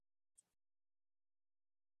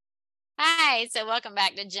Hi, so welcome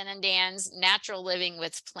back to Jen and Dan's Natural Living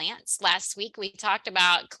with Plants. Last week we talked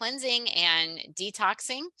about cleansing and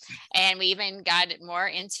detoxing, and we even got more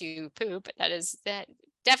into poop. That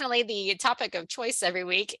definitely the topic of choice every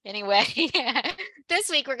week. Anyway, this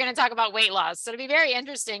week we're going to talk about weight loss. So it'll be very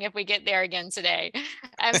interesting if we get there again today.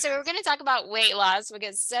 So we're going to talk about weight loss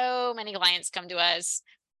because so many clients come to us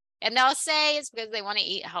and they'll say it's because they want to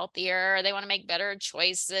eat healthier, or they want to make better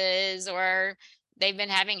choices, or they've been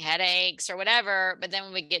having headaches or whatever. But then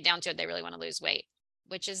when we get down to it, they really want to lose weight,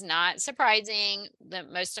 which is not surprising.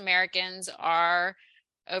 That most Americans are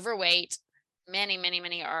overweight. Many, many,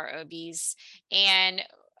 many are obese. And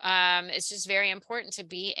it's just very important to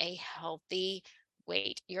be a healthy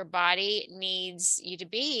weight. Your body needs you to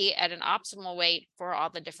be at an optimal weight for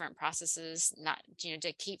all the different processes, not,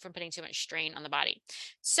 to keep from putting too much strain on the body.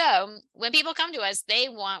 So when people come to us, they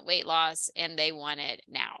want weight loss and they want it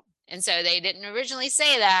now. And so they didn't originally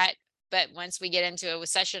say that, but once we get into a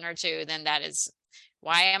session or two, then that is,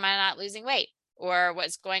 why am I not losing weight? Or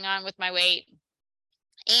what's going on with my weight?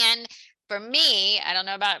 And for me, I don't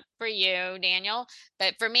know about for you, Daniel,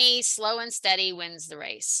 but for me, slow and steady wins the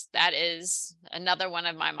race. That is another one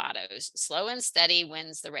of my mottos. Slow and steady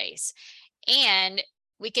wins the race. And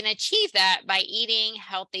we can achieve that by eating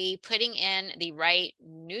healthy, putting in the right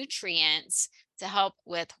nutrients to help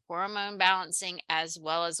with hormone balancing as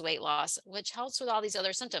well as weight loss, which helps with all these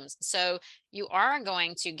other symptoms. So you are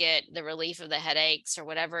going to get the relief of the headaches or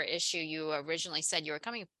whatever issue you originally said you were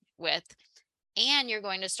coming with, and you're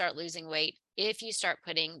going to start losing weight if you start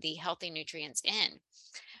putting the healthy nutrients in.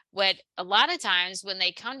 What a lot of times when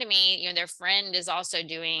they come to me, their friend is also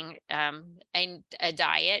doing a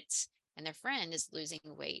diet, and their friend is losing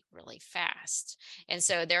weight really fast. And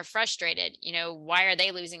so they're frustrated, why are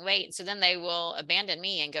they losing weight? So then they will abandon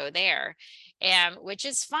me and go there, which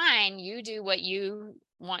is fine. You do what you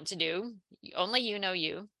want to do. Only you know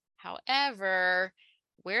you. However,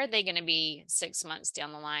 where are they going to be 6 months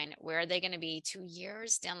down the line? Where are they going to be 2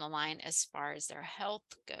 years down the line as far as their health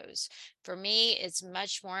goes? For me, it's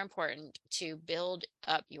much more important to build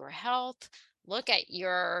up your health, look at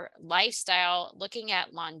your lifestyle, looking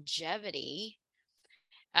at longevity,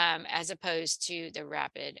 as opposed to the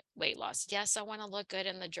rapid weight loss. Yes, I want to look good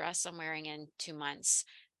in the dress I'm wearing in 2 months,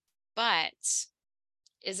 but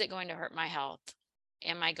is it going to hurt my health?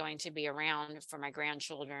 Am I going to be around for my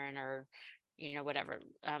grandchildren or whatever,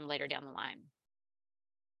 later down the line?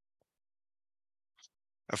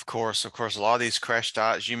 Of course, a lot of these crash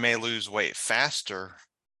diets, you may lose weight faster,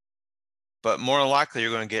 but more than likely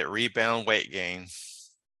you're going to get rebound weight gain.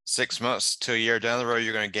 6 months to a year down the road,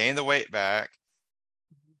 you're going to gain the weight back.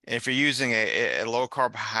 And if you're using a low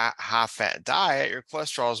carb, high fat diet, your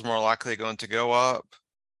cholesterol is more likely going to go up.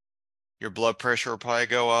 Your blood pressure will probably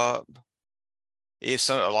go up. A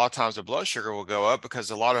lot of times the blood sugar will go up because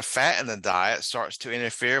a lot of fat in the diet starts to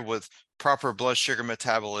interfere with proper blood sugar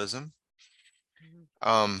metabolism.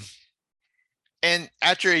 Mhm. And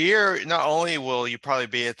after a year, not only will you probably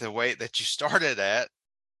be at the weight that you started at,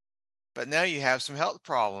 but now you have some health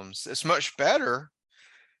problems. It's much better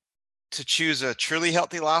to choose a truly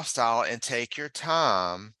healthy lifestyle and take your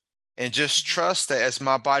time and just trust that as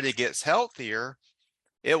my body gets healthier,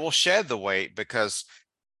 it will shed the weight, because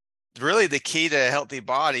really the key to a healthy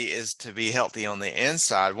body is to be healthy on the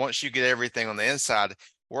inside. Once you get everything on the inside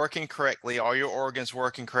working correctly, all your organs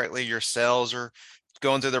working correctly, your cells are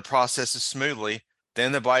going through their processes smoothly,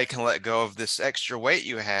 then the body can let go of this extra weight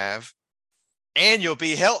you have, and you'll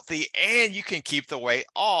be healthy, and you can keep the weight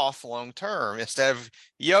off long term instead of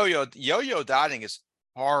yo-yo dieting is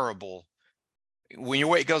horrible. When your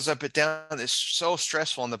weight goes up and down, it's so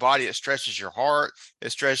stressful on the body. It stresses your heart,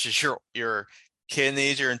 it stresses your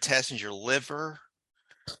kidneys, your intestines, your liver.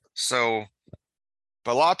 So,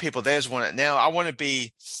 but a lot of people, they just want it now. I want to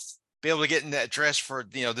be able to get in that dress for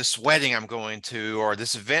this wedding I'm going to, or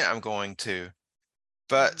this event I'm going to.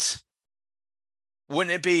 But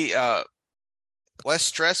wouldn't it be less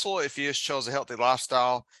stressful if you just chose a healthy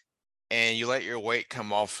lifestyle and you let your weight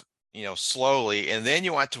come off, slowly, and then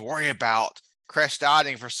you want to worry about crash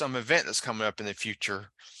dieting for some event that's coming up in the future?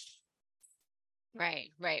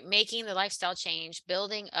 Right, right. Making the lifestyle change,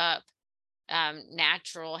 building up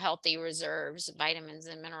natural, healthy reserves, vitamins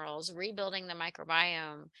and minerals, rebuilding the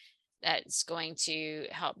microbiome that's going to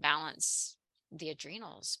help balance the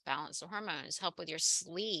adrenals, balance the hormones, help with your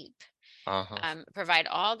sleep, Uh-huh. provide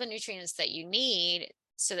all the nutrients that you need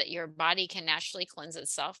so that your body can naturally cleanse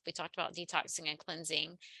itself. We talked about detoxing and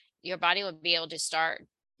cleansing. Your body will be able to start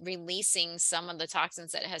releasing some of the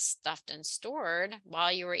toxins that it has stuffed and stored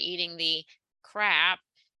while you were eating the crap,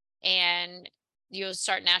 and you'll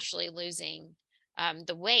start naturally losing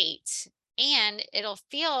the weight. and it'll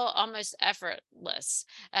feel almost effortless.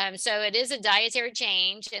 So it is a dietary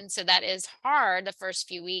change. And so that is hard the first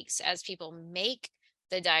few weeks as people make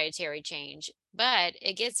the dietary change, but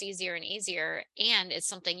it gets easier and easier. And it's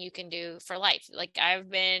something you can do for life. Like I've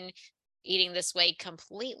been eating this way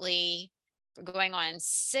completely for going on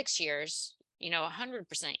 6 years,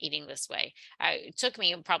 100% eating this way. It took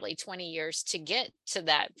me probably 20 years to get to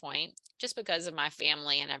that point just because of my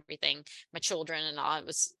family and everything, my children and all. It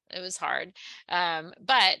was hard.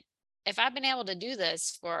 But if I've been able to do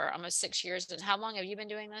this for almost 6 years, and how long have you been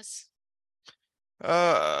doing this?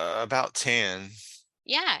 About 10.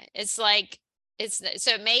 Yeah, it's like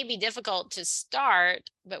so it may be difficult to start,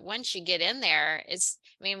 but once you get in there, I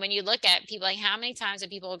mean, when you look at people, like how many times have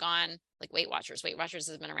people gone like Weight Watchers? Weight Watchers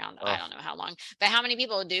has been around, I Oh, don't know how long, but how many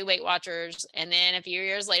people do Weight Watchers and then a few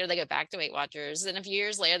years later they go back to Weight Watchers, and a few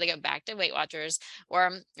years later they go back to Weight Watchers,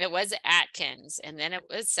 or it was Atkins and then it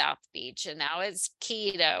was South Beach and now it's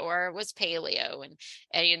keto or it was paleo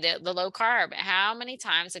and the low carb. How many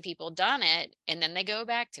times have people done it and then they go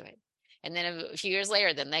back to it? And then a few years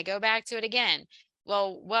later, then they go back to it again.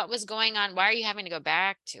 Well, what was going on? Why are you having to go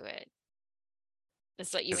back to it?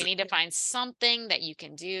 It's like you is it- need to find something that you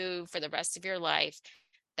can do for the rest of your life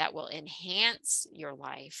that will enhance your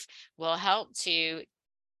life, will help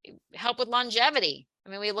with longevity. I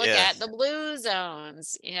mean, we look at yes. the blue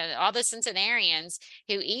zones, all the centenarians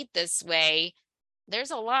who eat this way.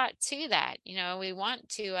 There's a lot to that. We want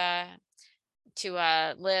to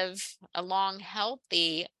live a long,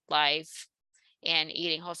 healthy life, and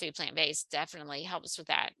eating whole food plant-based definitely helps with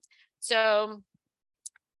that. So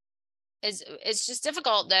it's just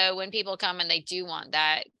difficult though when people come and they do want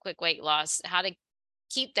that quick weight loss, how to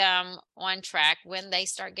keep them on track when they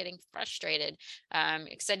start getting frustrated.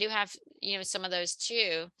 Because I do have, some of those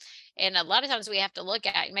too. And a lot of times we have to look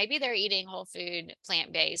at, maybe they're eating whole food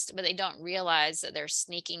plant-based, but they don't realize that they're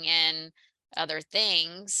sneaking in other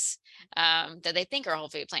things that they think are whole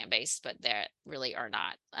food plant-based, but they really are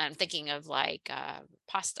not. I'm thinking of like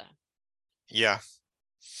pasta. Yeah.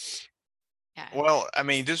 Yeah. Well, I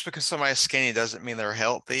mean, just because somebody's skinny doesn't mean they're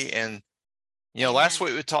healthy. And, last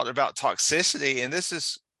Amen. week we talked about toxicity, and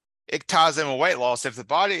it ties in with weight loss. If the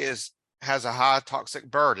body has a high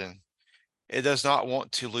toxic burden, it does not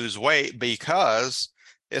want to lose weight because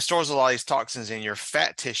it stores a lot of these toxins in your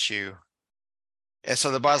fat tissue. And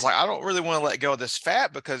so the body's Yeah. like, I don't really want to let go of this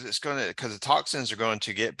fat because because the toxins are going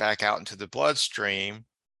to get back out into the bloodstream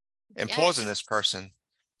and poison Yes. this person.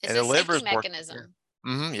 It's And the a liver safety is working here.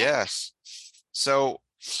 mechanism. Yeah. Yes. So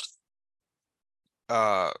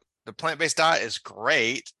uh the plant-based diet is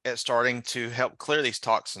great at starting to help clear these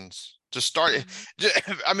toxins. Just start it.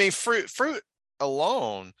 Mhm. I mean, fruit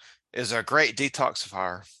alone is a great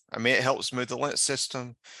detoxifier. I mean, it helps move the lymph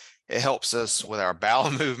system. It helps us with our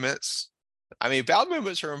bowel movements. I mean, bowel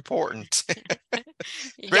movements are important,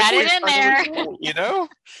 You got especially when it you're in trying to lose there. weight.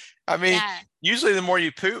 I mean, Yeah. usually the more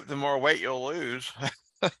you poop, the more weight you'll lose.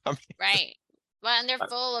 I mean, Right. Well, and they're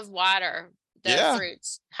full of water, the yeah,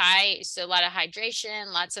 fruits. So a lot of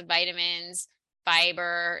hydration, lots of vitamins,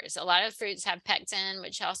 fiber. So a lot of fruits have pectin,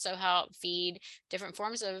 which also help feed different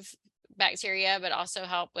forms of bacteria, but also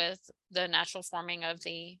help with the natural forming of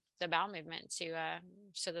the bowel movement to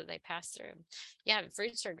so that they pass through. Yeah,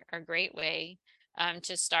 fruits are a great way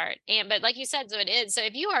to start. But like you said, so it is. So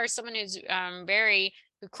if you are someone who's very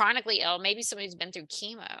who chronically ill, maybe somebody who's been through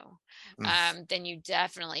chemo, mm, then you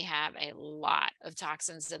definitely have a lot of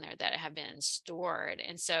toxins in there that have been stored.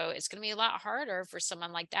 And so it's going to be a lot harder for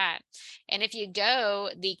someone like that. And if you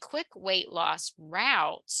go the quick weight loss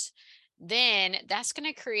route, then that's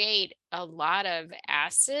going to create a lot of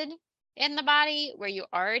acid in the body where you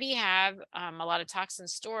already have a lot of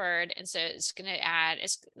toxins stored. And so it's going to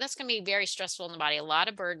that's going to be very stressful in the body, a lot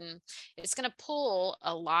of burden. It's going to pull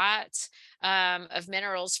a lot of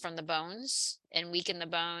minerals from the bones and weaken the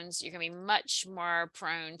bones. You're going to be much more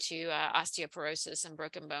prone to osteoporosis and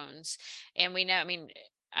broken bones. And we know, I mean,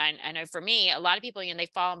 I know for me, a lot of people, they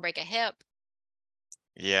fall and break a hip.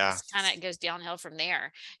 yeah. It's kind of, it goes downhill from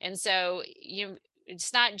there. And so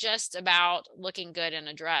it's not just about looking good in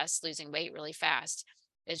a dress, losing weight really fast.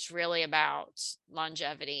 It's really about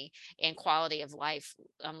longevity and quality of life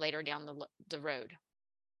later down the road.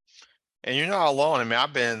 And you're not alone. I mean,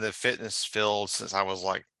 I've been in the fitness field since I was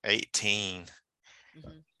like 18.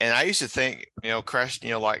 Hmm. And I used to think, crash,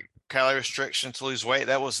 like calorie restriction to lose weight,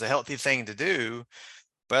 that was the healthy thing to do.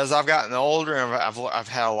 But as I've gotten older and I've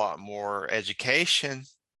had a lot more education,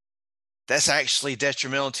 that's actually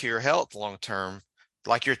detrimental to your health long term.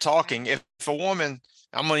 Like you're Yeah. talking, if a woman,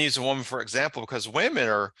 I'm going to use a woman for example, because women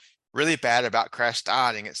are really bad about crash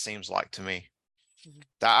dieting, it seems like to me. Mhm.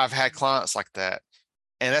 I've had Mhm. clients like that,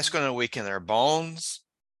 and that's Mhm. going to weaken their bones.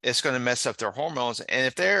 It's going to mess up their hormones. And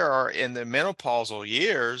if they are in the menopausal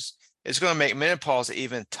years, it's going to make menopause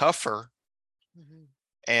even tougher. Mhm.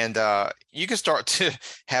 And you can start to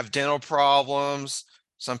have dental problems.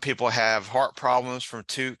 Some people have heart problems from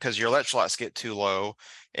because your electrolytes get too low.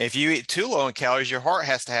 And if you eat too low in calories, your heart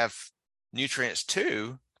has to have nutrients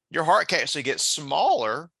too. Your heart can actually get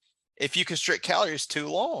smaller if you constrict calories too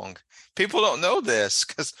long. People don't know this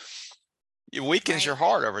because it weakens your Right.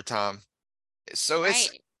 heart over time. So it's,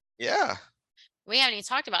 Right. yeah. We haven't even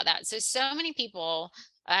talked about that. So many people,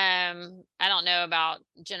 I don't know about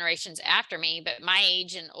generations after me, but my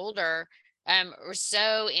age and older, were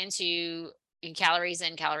so into calories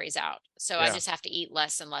in, calories out. So I Yeah. just have to eat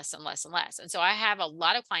less and less and less and less. And so I have a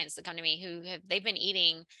lot of clients that come to me who they've been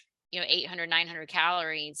eating, 800, 900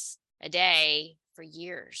 calories a day for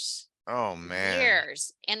years. Oh man.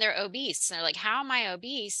 Years, and they're obese. And they're like, how am I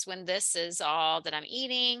obese when this is all that I'm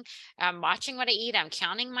eating? I'm watching what I eat. I'm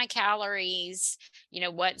counting my calories.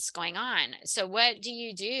 What's going on? So, what do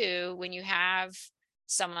you do when you have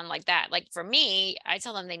someone like that? Like for me, I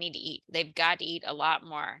tell them they need to eat. They've got to eat a lot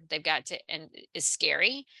more. They've got to, and it's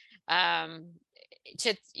scary. Um,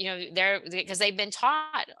 they're because they've been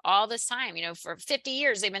taught all this time, for 50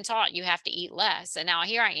 years, they've been taught you have to eat less. And now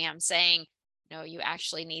here I am saying, no, you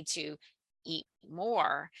actually need to eat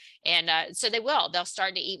more. And so they'll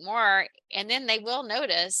start to eat more, and then they will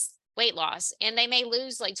notice weight loss, and they may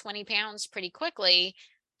lose like 20 pounds pretty quickly,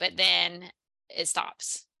 but then it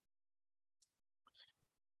stops.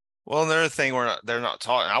 Well, another thing they're not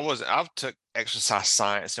taught, and I've took exercise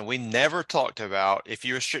science, and we never talked about if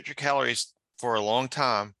you restrict your calories for a long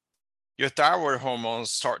time, your thyroid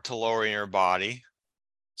hormones start to lower in your body.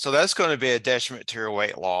 So that's going to be a detriment to your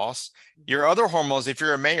weight loss. Your Mhm. other hormones, if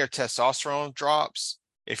you're a male, your testosterone drops.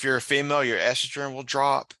 If you're a female, your estrogen will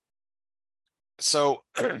drop. So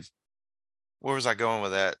where was I going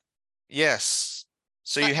with that? Yes.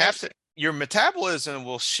 So But you have to, your metabolism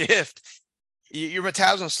will shift. Your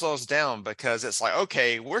metabolism slows down because it's like,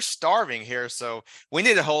 okay, we're starving here. So we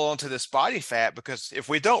need to hold on to this body fat because if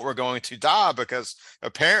we don't, we're going to die because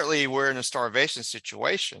apparently we're in a starvation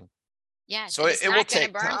situation. yes, So and it, it's it will not going to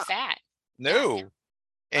take burn time. fat. Yeah, No.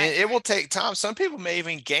 And right. it will take time. Some people may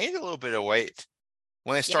even gain a little bit of weight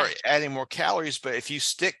when they Yeah, start adding more calories, but if you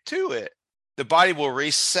stick to it, the body will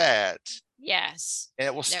reset yes. and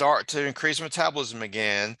it will No, start to increase metabolism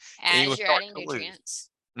again, and you will as you're start adding to lose. nutrients.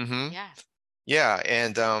 Hmm. Yeah. Yeah,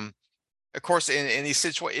 and of course, in these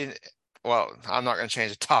situations, well, I'm not going to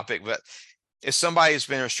change the topic, but if somebody's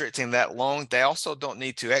been restricting that long, they also don't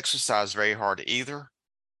need to exercise very hard either,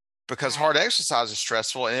 because Right. hard exercise is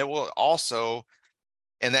stressful, and it will also,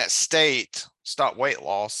 in that state, stop weight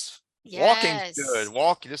loss. Walking's good.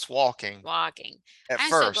 Yes. Just walking Walking. at I'm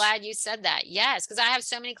so first. glad you said that. Yes, because I have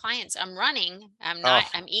so many clients. I'm running. Oh,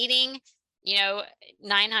 I'm eating, you know,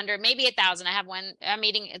 900, maybe 1,000. I have one, I'm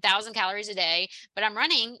eating 1,000 calories a day, but I'm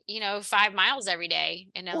running, 5 miles every day.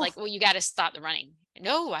 And they're whew, like, well, you got to stop the running.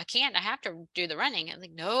 No, I can't. I have to do the running. I'm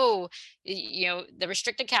like, no, the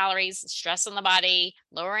restricted calories, stress on the body,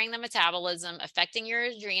 lowering the metabolism, affecting your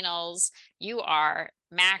adrenals. You are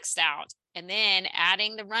maxed out, and then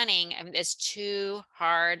adding the running, I mean, it's too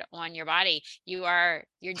hard on your body. You're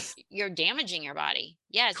damaging your body.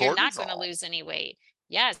 Yes, you're not going to cortisol. lose any weight.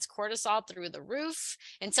 Yes, cortisol through the roof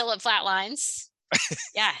until it flatlines.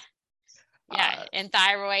 Yeah, yeah, Uh, and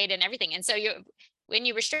thyroid and everything. And so when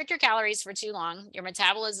you restrict your calories for too long, your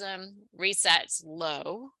metabolism resets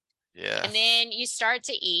low, yeah, and then you start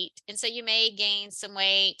to eat, and so you may gain some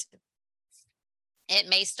weight. It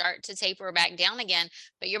may start to taper back down again,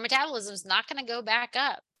 but your metabolism is not going to go back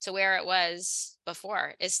up to where it was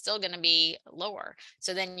before. It's still going to be lower.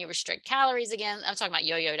 So then you restrict calories again. I'm talking about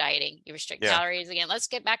yo-yo dieting. You restrict yeah. calories again. Let's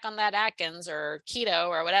get back on that Atkins or keto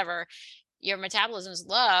or whatever. Your metabolism's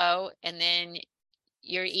low, and then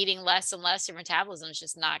you're eating less and less. Your metabolism is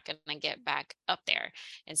just not going to get back up there.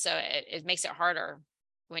 And so it makes it harder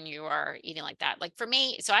when you are eating like that. Like for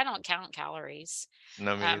me, so I don't count calories.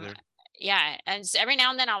 No, me um, either. yeah, and so every now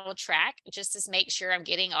and then I will track just to make sure I'm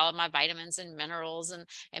getting all of my vitamins and minerals and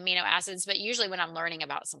amino acids. But usually when I'm learning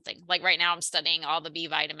about something, like right now I'm studying all the B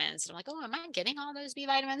vitamins, and I'm like, oh, am I getting all those B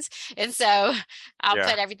vitamins? And so I'll Yeah.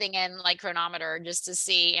 put everything in like Chronometer just to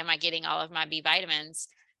see, am I getting all of my B vitamins?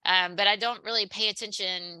 But I don't really pay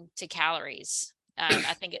attention to calories.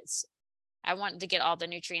 I think I want to get all the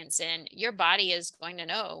nutrients in. Your body is going to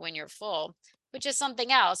know when you're full, which is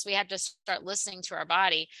something else. We have to start listening to our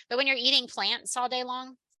body. But when you're eating plants all day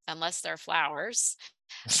long, unless they're flowers,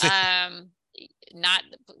 um, not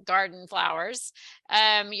garden flowers,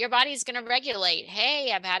 your body's going to regulate,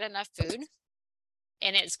 hey, I've had enough food,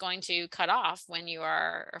 and it's going to cut off when you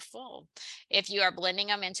are full. If you are blending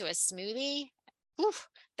them into a smoothie, oof,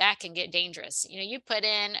 that can get dangerous. You could put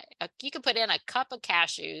in a cup of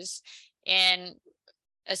cashews in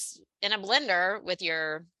in a blender with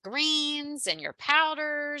your greens and your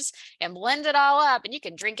powders and blend it all up, and you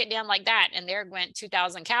can drink it down like that, and there went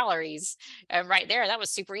 2,000 calories right there. That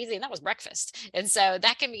was super easy, and that was breakfast. And so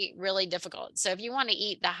that can be really difficult. So if you want to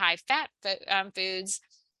eat the high fat foods,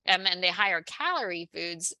 and the higher calorie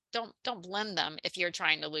foods, don't blend them if you're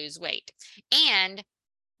trying to lose weight. And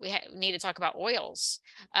we need to talk about oils.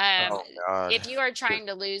 Oh God. If you are trying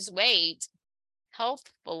to lose weight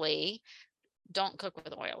healthfully, don't cook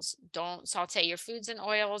with oils. Don't saute your foods in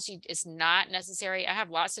oils. It's not necessary. I have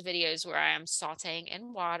lots of videos where I am sauteing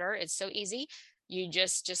in water. It's so easy. You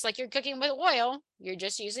just like you're cooking with oil, you're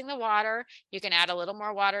just using the water. You can add a little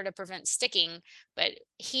more water to prevent sticking, but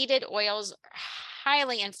heated oils are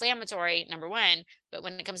highly inflammatory, number one. But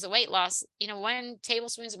when it comes to weight loss, 1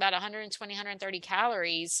 tablespoon is about 120, 130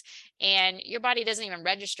 calories, and your body doesn't even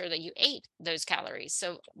register that you ate those calories.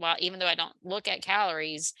 So while even though I don't look at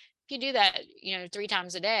calories, if you do that, 3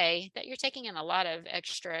 times a day, that you're taking in a lot of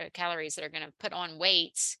extra calories that are going to put on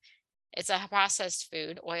weight. It's a processed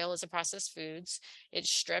food. Oil is a processed foods. It's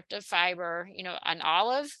stripped of fiber. An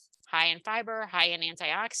olive, high in fiber, high in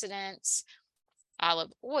antioxidants.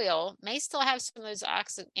 Olive oil may still have some of those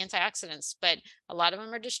antioxidants, but a lot of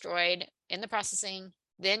them are destroyed in the processing.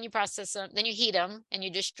 Then you process them, then you heat them, and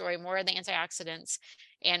you destroy more of the antioxidants,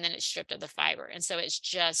 and then it's stripped of the fiber. And so it's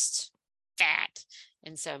just fat.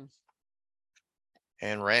 And so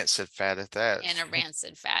And rancid fat at that. and a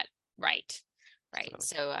rancid fat. Right. Right.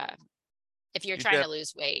 So if you're You trying def to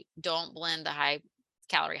lose weight, don't blend the high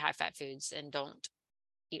calorie, high fat foods, and don't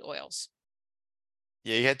eat oils.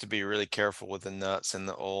 Yeah, you have to be really careful with the nuts and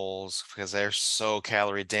the oils because they're so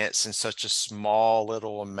calorie dense in such a small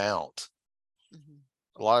little amount. Mhm.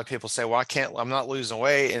 A lot of people say, well, I'm not losing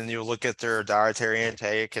weight. And you look at their dietary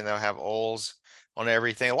intake and they'll have oils on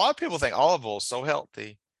everything. A lot of people think olive oil is so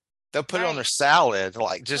healthy. They'll put it on their Right. salad, like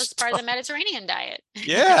Well, it's just, part of the Mediterranean diet.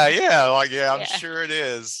 yeah, yeah, like, yeah, I'm Yeah. sure it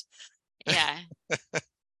is. Yeah.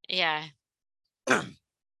 Yeah.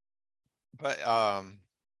 But,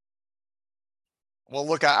 well,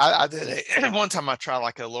 look, I did one time I tried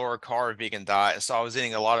like a lower carb vegan diet. So I was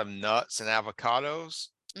eating a lot of nuts and avocados.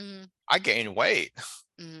 Hmm. I gained weight.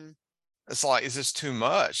 Hmm. It's like, is this too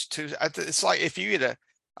much? It's like if you eat a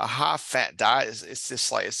high fat diet, it's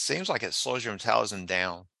just like, it seems like it slows your metabolism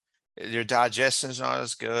down. Your digestion's not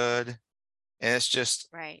as good. And it's just,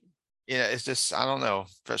 Right. it's just, I don't know.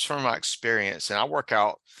 That's from my experience. And I work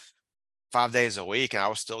out 5 days a week and I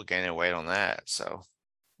was still gaining weight on that. So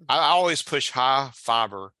I Hmm. always push high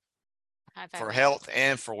fiber High for fiber. health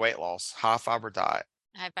and for weight loss, high fiber diet.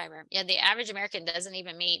 High fiber. Yeah. The average American doesn't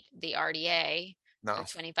even meet the RDA No. of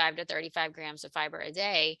 25 to 35 grams of fiber a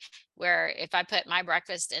day. Where if I put my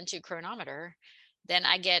breakfast into Chronometer, then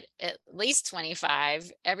I get at least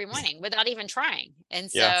 25 every morning without even trying. And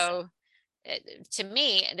Yeah. so to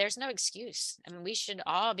me, there's no excuse. I mean, we should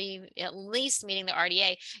all be at least meeting the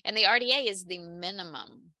RDA, and the RDA is the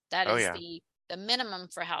minimum. That Oh is yeah. the minimum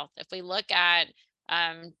for health. If we look at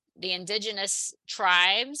the indigenous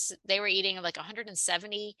tribes, they were eating like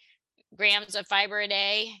 170 grams of fiber a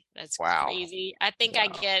day. That's Wow. crazy. I think I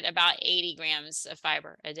Wow. get about 80 grams of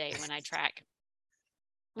fiber a day when I track,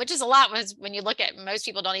 which is a lot when you look at most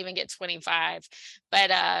people don't even get 25.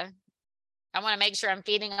 But I want to make sure I'm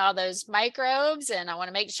feeding all those microbes, and I want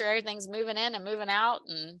to make sure everything's moving in and moving out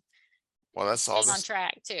and Well, that's all staying on this.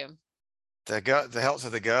 track too. The health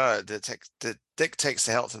of the gut that dictates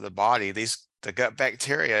the health of the body. The gut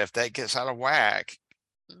bacteria, if that gets out of whack,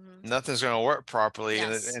 Hmm. nothing's going to work properly.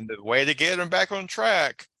 And, Yes. and the way to get them back on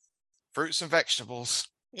track, fruits and vegetables.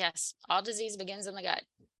 Yes. All disease begins in the gut.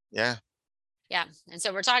 Yeah. Yeah. And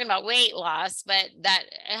so we're talking about weight loss, but that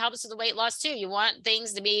it helps with the weight loss too. You want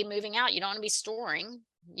things to be moving out. You don't want to be storing.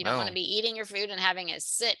 You don't want to No, be eating your food and having it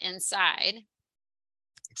sit inside.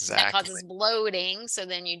 That exactly. causes bloating. So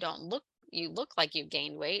then you look like you've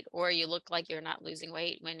gained weight, or you look like you're not losing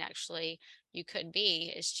weight when actually you could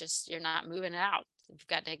be. It's just you're not moving it out. You've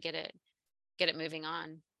got to get it moving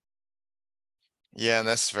on. Yeah. And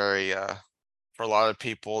that's very, for a lot of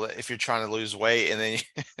people that if you're trying to lose weight and then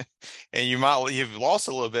and you've lost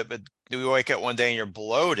a little bit, but do you wake up one day and you're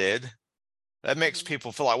bloated? That makes Mhm.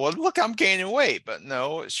 people feel like, well, look, I'm gaining weight, but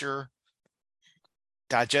no, it's your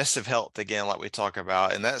digestive health again, like we talk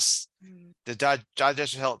about. And that's Mm. the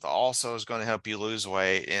digestive health also is going to help you lose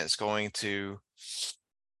weight, and it's going to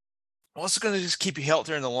what's going to just keep you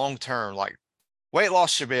healthier in the long term? Like weight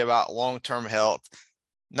loss should be about long-term health,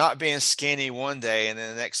 not being skinny one day and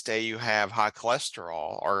then the next day you have high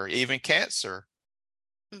cholesterol or even cancer.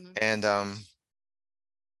 Mhm. And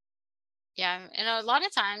Yeah, and a lot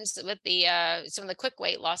of times with the some of the quick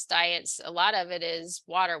weight loss diets, a lot of it is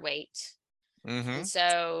water weight. And mhm.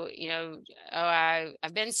 so, oh,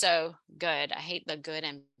 I've been so good. I hate the good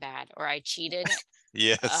and bad, or I cheated.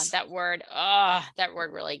 Yes. That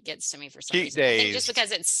word really gets to me for some Cheat reason. I think just days.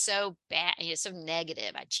 because it's so bad, it's so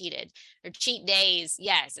negative. I cheated, or cheat days.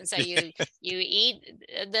 Yes. And so you eat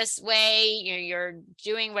this way, you're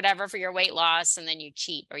doing whatever for your weight loss, and then you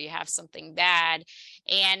cheat or you have something bad,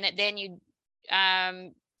 and then you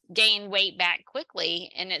um gain weight back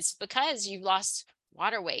quickly, and it's because you've lost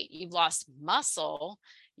water weight, you've lost muscle,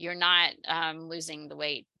 you're not losing the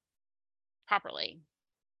weight properly.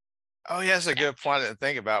 Oh, yeah, that's a Yeah. good point to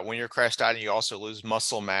think about. When you're crash dieting, you also lose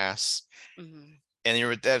muscle mass, Mhm. and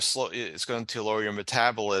it's going to lower your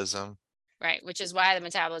metabolism. Right, which is why the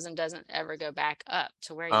metabolism doesn't ever go back up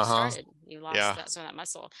to where you Uh-huh. started. You lost Yeah. some of that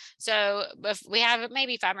muscle. So, but we have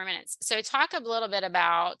maybe 5 more minutes. So, talk a little bit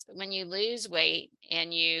about when you lose weight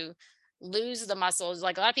and you lose the muscles.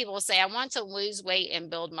 Like a lot of people will say, I want to lose weight and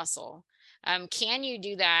build muscle. Can you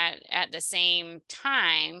do that at the same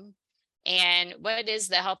time? And what is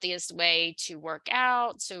the healthiest way to work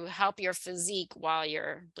out to help your physique while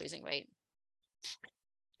you're losing weight?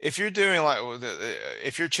 If you're doing like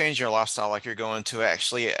if you're changing your lifestyle, like you're going to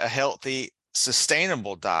actually a healthy,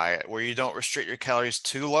 sustainable diet where you don't restrict your calories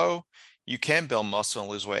too low, you can build muscle and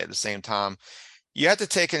lose weight at the same time. You have to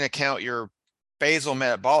take into account your basal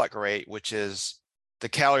metabolic rate, which is the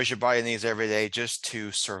calories your body needs every day just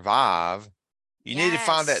to survive. You need to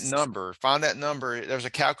find that Yes. number. Find that number. There's a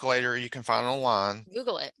calculator you can find online.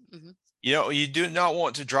 Google it. Hmm. You know, you do not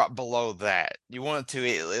want to drop below that. You want to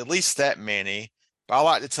eat at least that many. But I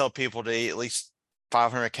like to tell people to eat at least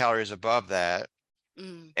 500 calories above that.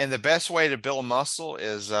 Mm. And the best way to build muscle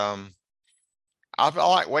is I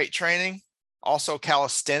like weight training, also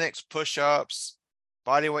calisthenics, push-ups,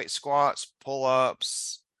 body weight squats,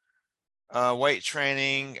 pull-ups, weight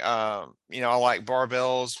training. I like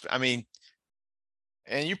barbells. I mean,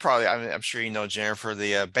 and I'm sure you know, Jennifer,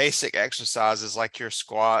 the basic exercises like your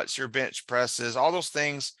squats, your bench presses, all those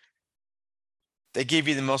things, they give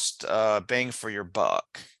you the most bang for your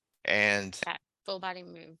buck. And That full body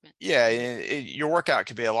movement. yeah, Mhm. your workout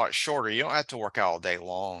could be a lot shorter. You don't have to work out all day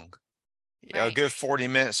long. A Right, good 40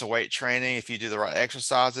 minutes of weight training, if you do the right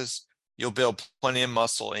exercises, you'll build plenty of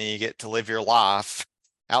muscle and you get to live your life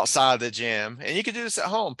outside the gym. And you can do this at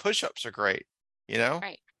home. Push-ups are great, you know?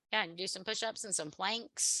 right. Yeah, and do some push-ups and some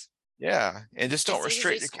planks. Yeah. And just don't It's easy,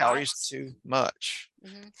 restrict your calories squats. too much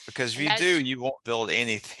Hmm. because if And you do, that's you won't build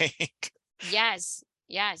anything. yes,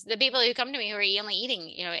 yes. The people who come to me who are only eating,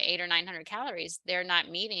 800 or 900 calories, they're not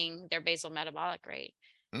meeting their basal metabolic rate.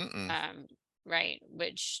 Mm-mm. Um, right,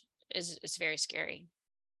 which is very scary.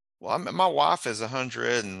 Well, my wife is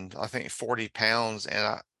 100 and I think 40 pounds,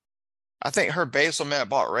 and I think her basal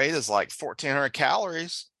metabolic rate is like 1,400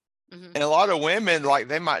 calories. Hmm. And a lot of women, like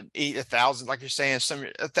they might eat 1,000, like you're saying,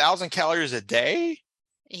 1,000 calories a day.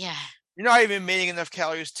 Yeah. You're not even eating enough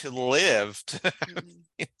calories to live. Hmm.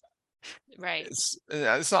 Right,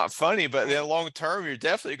 It's not funny, but right. then long term, you're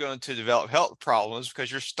definitely going to develop health problems because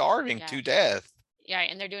you're starving Yeah, to death. yeah.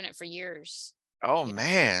 And they're doing it for years. Oh Yeah,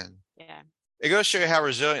 man, yeah. it goes to show you how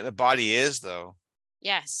resilient the body is, though.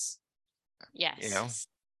 Yes, You know, yes.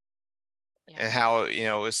 Yeah. and how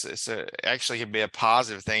it's actually can be a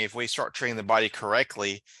positive thing if we start treating the body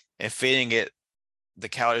correctly and feeding it the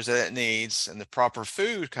calories that it needs and the proper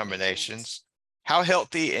food Nutrients. combinations. How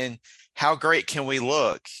healthy and how great can we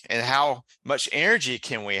look and how much energy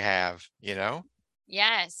can we have, you know?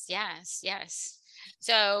 Yes, yes, yes.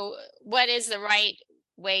 So, what is the right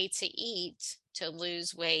way to eat to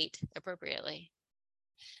lose weight appropriately?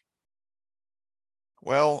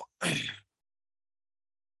 Well,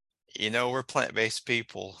 we're plant-based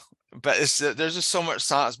people, but there's just so much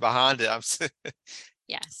science behind it.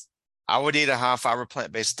 Yes. I would eat a high fiber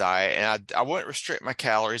plant-based diet and I wouldn't restrict my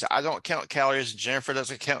calories. I don't count calories. Jennifer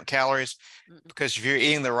doesn't count calories Mm-mm. because if you're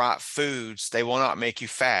eating the right foods, they will not make you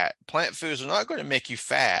fat. Plant foods are not going to make you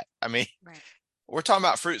fat. I mean, Right. we're talking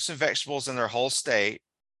about fruits and vegetables in their whole state.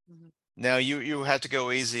 Hmm. Now you have to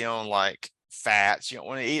go easy on like fats. You don't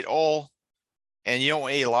want to eat oil and you don't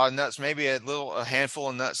want to eat a lot of nuts, maybe a handful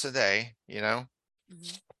of nuts a day, Hmm.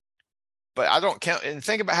 But I don't count and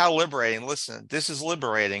think about how liberating. Listen, this is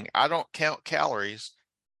liberating. I don't count calories.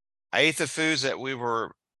 I eat the foods that we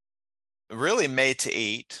were really made to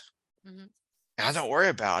eat, Hmm. and I don't worry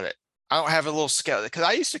about it. I don't have a little scale because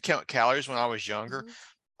I used to count calories when I was younger. Hmm. Hmm.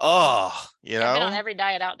 Oh, Yeah, I've been on every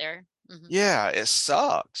diet out there. Hmm. yeah, it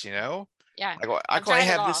sucks, you know. Yeah, I I've can only tried it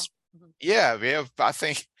have all. this. Yeah, we have. I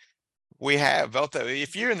think we have both.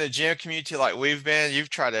 If you're in the gym community like we've been, you've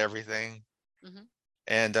tried everything. Hmm.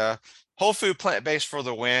 And whole food, plant-based for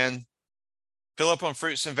the win. Fill up on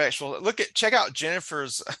fruits and vegetables. Check out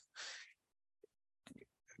Jennifer's.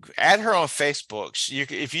 Add her on Facebook.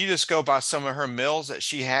 If you just go by some of her meals that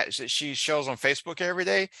she shows on Facebook every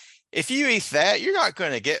day, if you eat that, you're not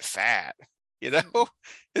going to get fat. You know,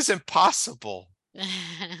 it's impossible.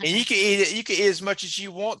 And you can eat it. You can eat as much as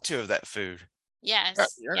you want to of that food.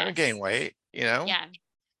 Yes, You're not going to gain yes. weight. You know. Yeah.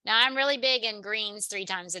 Now I'm really big in greens 3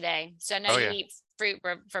 times a day. So I know Oh you yeah. eat fruit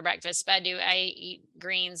for breakfast, but I eat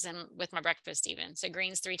greens and with my breakfast even. So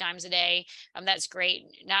greens 3 times a day. That's great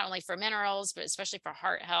not only for minerals, but especially for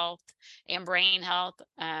heart health and brain health.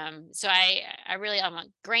 So I really I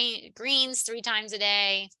want greens 3 times a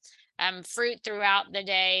day. Fruit throughout the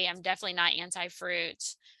day. I'm definitely not anti-fruit.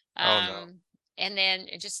 Oh no. And then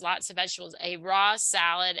just lots of vegetables, a raw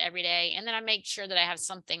salad every day. And then I make sure that I have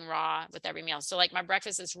something raw with every meal. So like my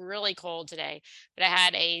breakfast is really cold today, but I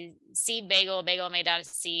had a a bagel made out of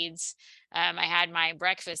seeds. I had my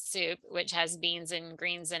breakfast soup, which has beans and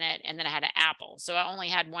greens in it. And then I had an apple. So I only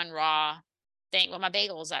had one raw thing. Well, my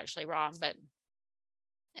bagel was actually raw, but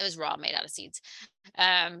it was raw, made out of seeds.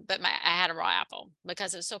 But I had a raw apple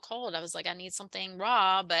because it was so cold. I was like, I need something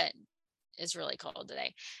raw, but it's really cold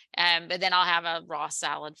today. But then I'll have a raw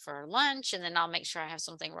salad for lunch, and then I'll make sure I have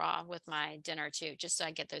something raw with my dinner too, just so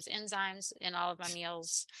I get those enzymes in all of my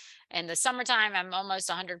meals. In the summertime, I'm almost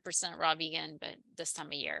 100% raw vegan, but this time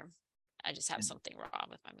of year, I just have something raw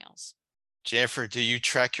with my meals. Jennifer, do you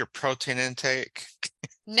track your protein intake?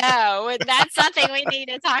 No, that's something we need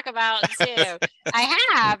to talk about too.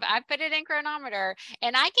 I put it in Chronometer,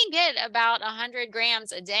 and I can get about 100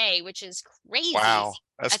 grams a day, which is crazy. Wow,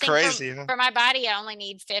 that's I think crazy, huh? for my body, I only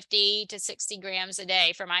need 50 to 60 grams a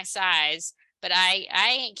day for my size, but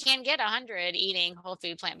I can get 100 eating whole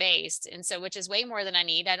food plant based, and so which is way more than I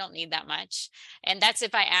need. I don't need that much, and that's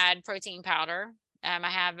if I add protein powder. I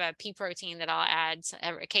have a pea protein that I'll add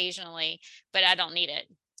occasionally, but I don't need it.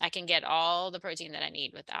 I can get all the protein that I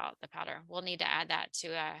need without the powder. We'll need to add that to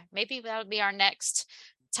maybe that'll be our next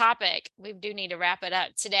topic. We do need to wrap it up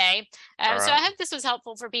today. All So I right. hope this was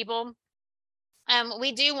helpful for people.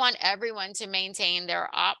 We do want everyone to maintain their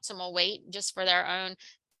optimal weight just for their own,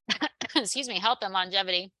 excuse me, health and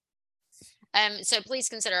longevity. So please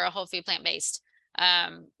consider a whole food plant-based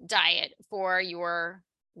diet for your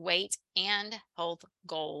weight and health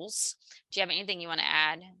goals. Do you have anything you want to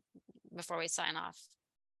add before we sign off?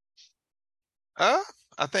 Uh,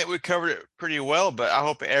 I think we covered it pretty well, but I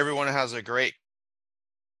hope everyone has a great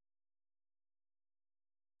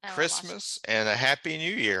Oh, I lost you. Christmas and a happy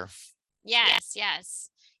New Year. Yes, yes.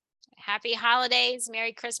 Happy holidays,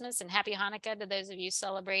 Merry Christmas, and Happy Hanukkah to those of you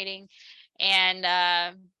celebrating, and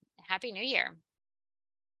Happy New Year.